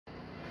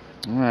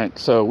Alright,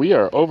 so we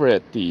are over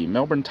at the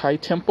Melbourne Thai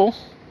Temple.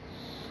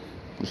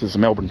 This is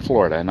Melbourne,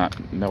 Florida,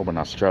 not Melbourne,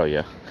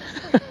 Australia.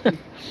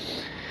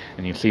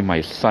 And you see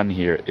my son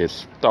here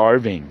is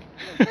starving.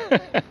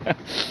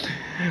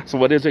 So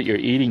what is it you're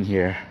eating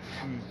here?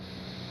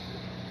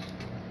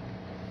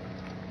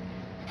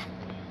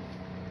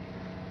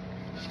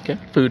 Okay,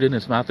 food in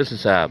his mouth. This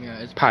is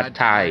pad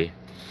Thai.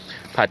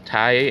 Pad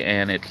Thai,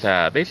 and it's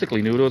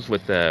basically noodles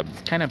with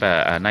kind of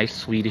a nice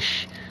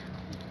Swedish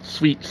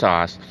sweet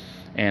sauce.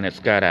 And it's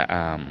got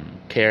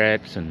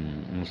carrots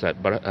and what's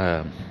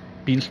that?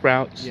 Bean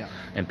sprouts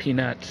and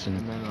peanuts and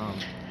then,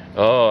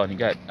 and you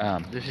got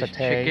this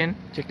satay, is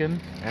chicken,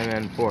 and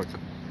then pork.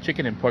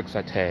 Chicken and pork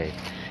satay.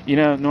 You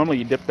know, normally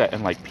you dip that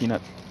in like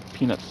peanut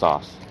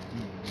sauce.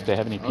 Do they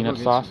have any peanut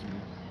sauce?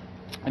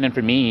 And then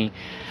for me,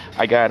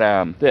 I got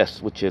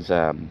this, which is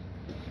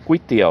Quy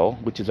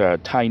Tiêu, which is a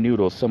Thai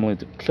noodle similar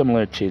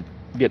to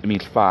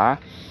Vietnamese pho,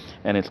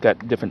 and it's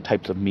got different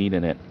types of meat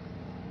in it.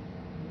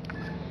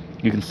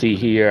 You can see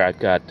here I've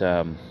got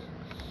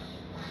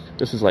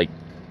this is like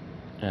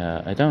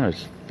I don't know,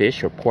 it's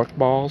fish or pork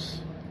balls,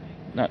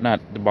 not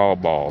the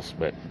balls,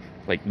 but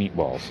like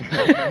meatballs.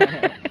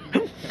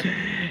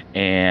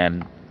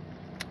 And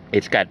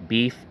it's got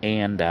beef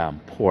and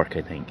pork,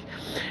 I think,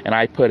 and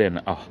I put in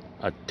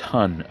a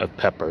ton of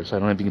peppers. I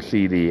don't know if you can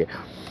see the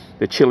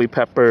chili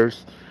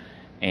peppers,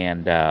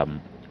 and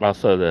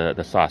also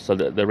the sauce. So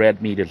the red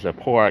meat is the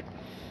pork,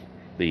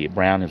 the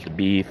brown is the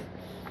beef,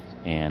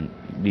 and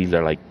these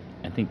are like,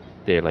 I think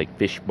they're like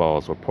fish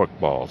balls or pork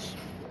balls,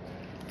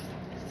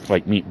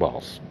 like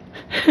meatballs.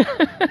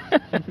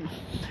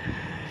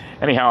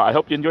 Anyhow, I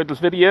hope you enjoyed this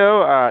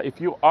video.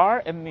 If you are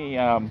in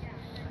the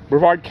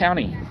Brevard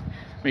County,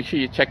 make sure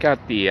you check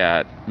out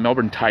the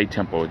Melbourne Thai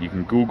Temple. You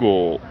can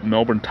Google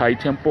Melbourne Thai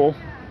Temple,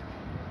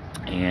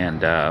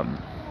 and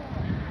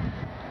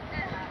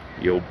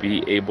you'll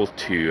be able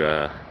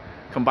to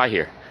come by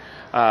here.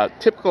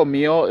 Typical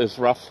meal is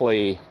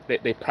roughly,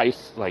 they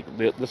price like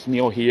this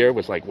meal here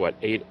was like what,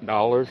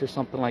 $8 or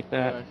something like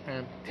that.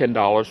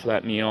 $10 for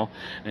that meal,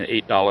 and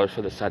 $8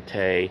 for the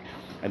satay.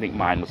 I think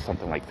mine was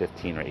something like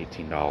 $15 or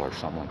 $18,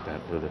 something like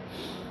that, for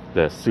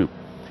the soup.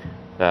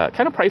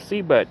 Kind of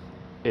pricey, but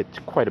it's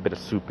quite a bit of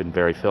soup and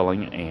very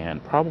filling,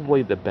 and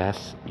probably the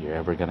best you're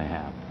ever gonna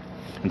have.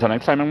 Until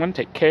next time, everyone,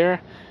 take care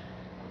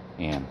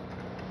and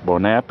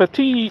bon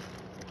appetit.